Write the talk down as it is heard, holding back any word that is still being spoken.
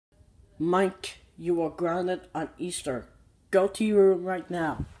Mike, you are grounded on Easter. Go to your room right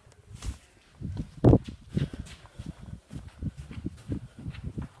now.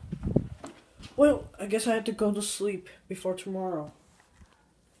 Well, I guess I have to go to sleep before tomorrow.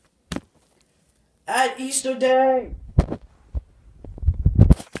 At Easter Day!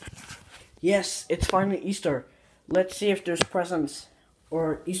 Yes, it's finally Easter. Let's see if there's presents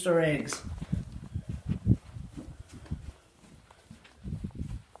or Easter eggs.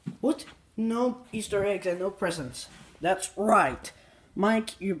 What? No Easter eggs and no presents. That's right.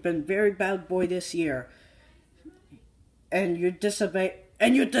 Mike, you've been very bad boy this year. And you disobey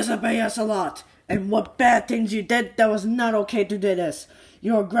us a lot. And what bad things you did, that was not okay to do this.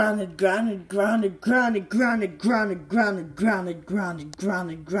 You're grounded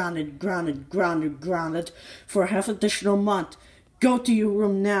for half additional month. Go to your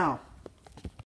room now.